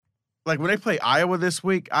like when they play Iowa this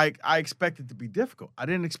week, I expect it to be difficult. I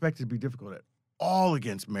didn't expect it to be difficult at all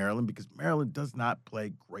against Maryland because Maryland does not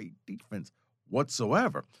play great defense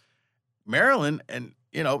whatsoever. Maryland, and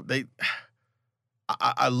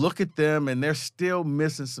I look at them and they're still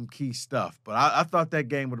missing some key stuff. But I thought that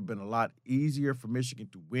game would have been a lot easier for Michigan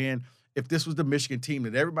to win if this was the Michigan team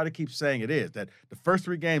that everybody keeps saying it is, that the first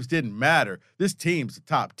 3 games didn't matter. This team's a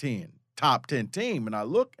top 10 team. And I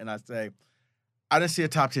look and I say, I didn't see a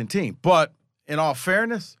top 10 team. But in all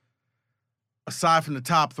fairness, aside from the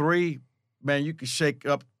top 3, man, you can shake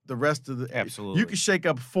up the rest of the – absolutely. You can shake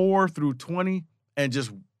up 4 through 20 and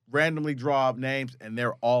just randomly draw up names, and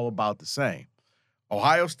they're all about the same.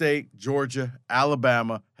 Ohio State, Georgia,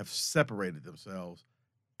 Alabama have separated themselves.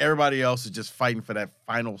 Everybody else is just fighting for that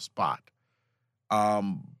final spot.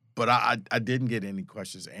 But I didn't get any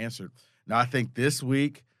questions answered. Now, I think this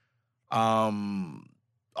week, all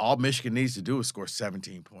Michigan needs to do is score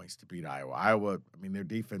 17 points to beat Iowa. Iowa, I mean, their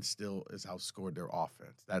defense still has outscored their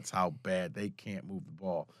offense. That's how bad they can't move the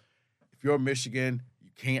ball. If you're Michigan, you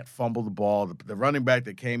can't fumble the ball. The running back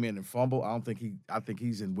that came in and fumbled, I think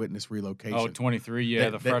he's in witness relocation. Oh, 23, yeah,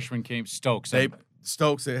 the freshman came, Stokes.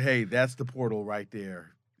 Stokes said, hey, that's the portal right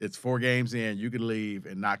there. It's 4 games in. You could leave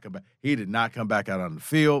and not come back. He did not come back out on the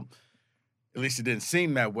field. At least it didn't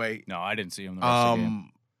seem that way. No, I didn't see him the rest of the game.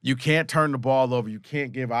 You can't turn the ball over. You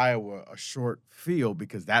can't give Iowa a short field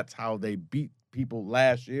because that's how they beat people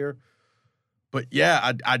last year. But,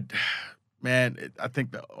 yeah, I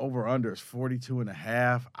think the over-under is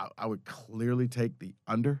 42.5. I would clearly take the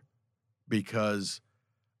under because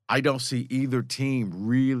I don't see either team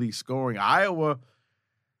really scoring. Iowa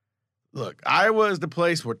is the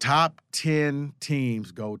place where top 10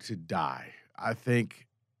 teams go to die. I think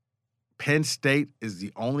Penn State is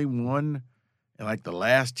the only one in like the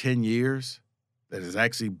last 10 years that has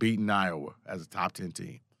actually beaten Iowa as a top 10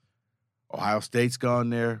 team. Ohio State's gone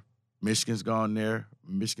there. Michigan's gone there.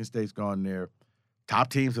 Michigan State's gone there. Top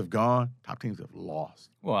teams have gone. Top teams have lost.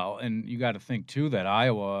 Well, and you got to think, too, that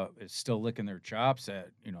Iowa is still licking their chops at,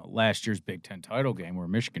 last year's Big Ten title game where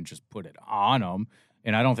Michigan just put it on them.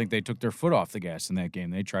 And I don't think they took their foot off the gas in that game.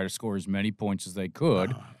 They tried to score as many points as they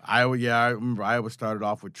could. I remember Iowa started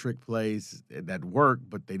off with trick plays that worked,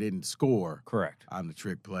 but they didn't score. Correct. On the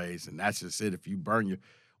trick plays, and that's just it. If you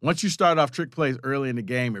once you start off trick plays early in the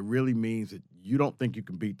game, it really means that you don't think you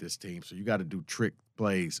can beat this team. So you got to do trick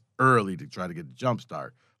plays early to try to get the jump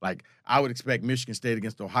start. Like I would expect Michigan State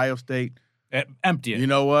against Ohio State. Empty it. You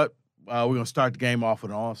know what? We're going to start the game off with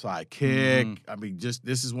an onside kick. I mean,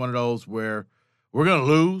 this is one of those where we're going to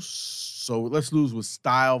lose, so let's lose with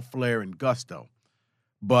style, flair, and gusto.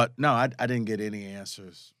 But, no, I didn't get any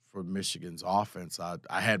answers for Michigan's offense.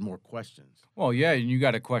 I had more questions. Well, yeah, and you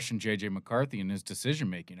got to question J.J. McCarthy and his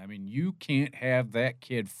decision-making. I mean, you can't have that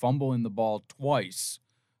kid fumbling the ball twice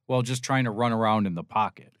while just trying to run around in the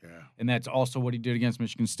pocket. Yeah. And that's also what he did against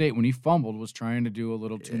Michigan State. When he fumbled, was trying to do a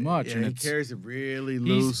little too much. Yeah, and he carries it really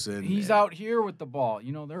loose. He's out here with the ball.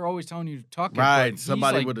 They're always telling you to tuck it. Right, but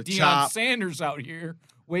somebody he's like with a Deion chop. Sanders out here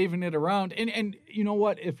waving it around. And you know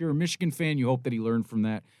what? If you're a Michigan fan, you hope that he learned from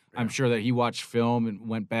that. Yeah. I'm sure that he watched film and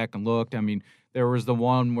went back and looked. I mean, there was the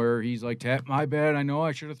one where he's like, my bad, I know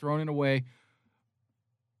I should have thrown it away.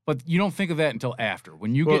 But you don't think of that until after.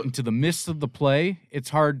 When you get into the midst of the play, it's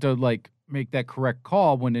hard to, make that correct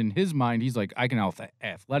call when in his mind he's like, I can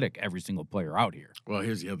out-athletic every single player out here. Well,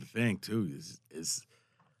 here's the other thing, too, is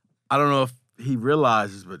I don't know if he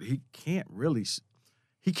realizes, but he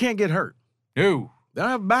can't get hurt. No. They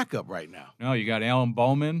don't have backup right now. No, you got Alan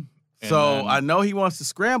Bowman. So I know he wants to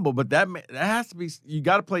scramble, but that has to be – you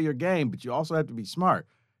got to play your game, but you also have to be smart.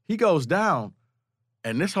 He goes down,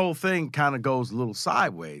 and this whole thing kind of goes a little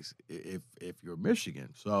sideways if you're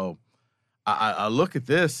Michigan. So I look at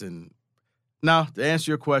this and now to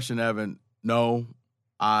answer your question, Evan, no,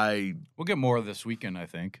 we'll get more of this weekend, I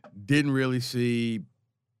think. Didn't really see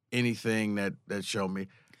anything that showed me.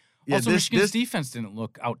 Yeah, also, Michigan's defense didn't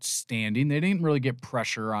look outstanding. They didn't really get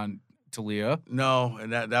pressure on Talia. No,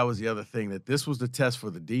 and that was the other thing, that this was the test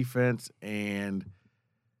for the defense, and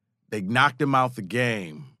they knocked him out the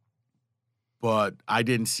game, but I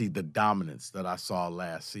didn't see the dominance that I saw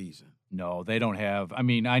last season. No, they don't have – I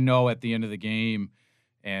mean, I know at the end of the game,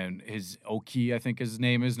 and his Oki, I think his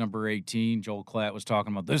name is, number 18, Joel Klatt was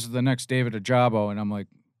talking about, this is the next David Ojabo, and I'm like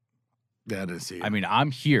 – yeah, I didn't see it. I mean,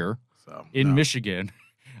 I'm here in Michigan.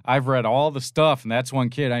 I've read all the stuff, and that's one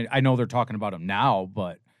kid. I know they're talking about him now,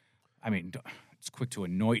 but, I mean, it's quick to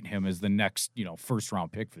anoint him as the next,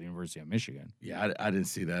 first-round pick for the University of Michigan. Yeah, I didn't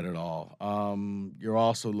see that at all. You're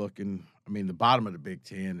also looking – I mean, the bottom of the Big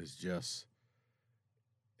Ten is just –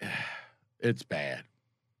 it's bad.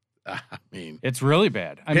 I mean, It's really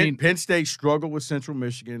bad. I Penn, mean, Penn State struggled with Central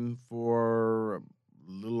Michigan for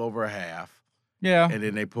a little over a half, yeah, and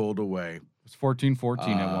then they pulled away. it was 14-14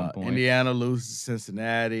 at one point. Indiana loses to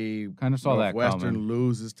Cincinnati. Kind of saw that Northwestern coming.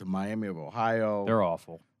 loses to Miami of Ohio. They're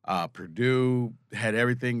awful. Purdue had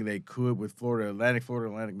everything they could with Florida Atlantic.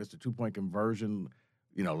 Florida Atlantic missed a 2-point conversion,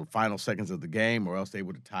 final seconds of the game, or else they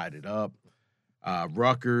would have tied it up.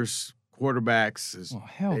 Rutgers quarterbacks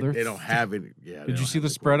they don't have it. Yeah. Did you see the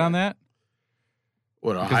spread on that?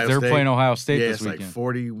 What, Because Ohio they're State? playing Ohio State Yeah, this it's weekend.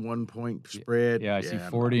 like 41-point spread. Yeah, I see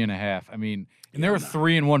I'm 40 and a half. I mean, and they're a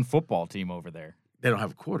 3-1 football team over there. They don't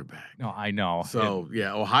have a quarterback. No, I know. So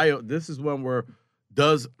yeah, Ohio. This is one where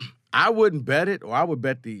I wouldn't bet it, or I would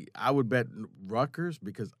bet Rutgers,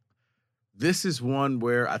 because this is one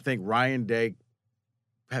where I think Ryan Day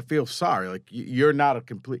feels sorry. Like, you're not a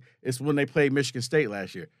complete. It's when they played Michigan State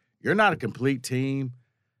last year. You're not a complete team.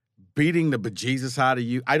 Beating the bejesus out of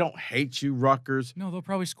you. I don't hate you, Rutgers. No, they'll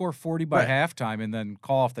probably score 40 by halftime and then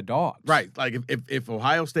call off the dogs. Right. Like, if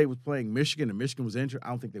Ohio State was playing Michigan and Michigan was injured, I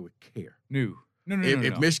don't think they would care. No.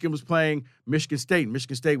 If Michigan was playing Michigan State and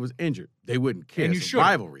Michigan State was injured, they wouldn't care. And you It's a should.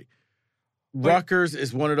 rivalry. Rutgers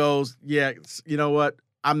is one of those, you know what?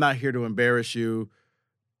 I'm not here to embarrass you.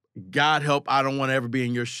 God help, I don't want to ever be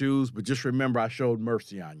in your shoes, but just remember I showed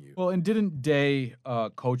mercy on you. Well, and didn't Day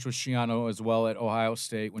coach with Schiano as well at Ohio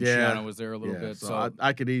State when Schiano was there a little bit? So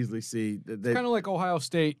I could easily see that it's kind of like Ohio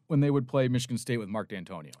State when they would play Michigan State with Mark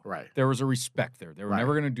D'Antonio. Right. There was a respect there. They were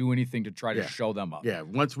never going to do anything to try to Yeah. show them up. Yeah,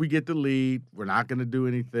 once we get the lead, we're not going to do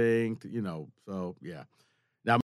anything, so yeah.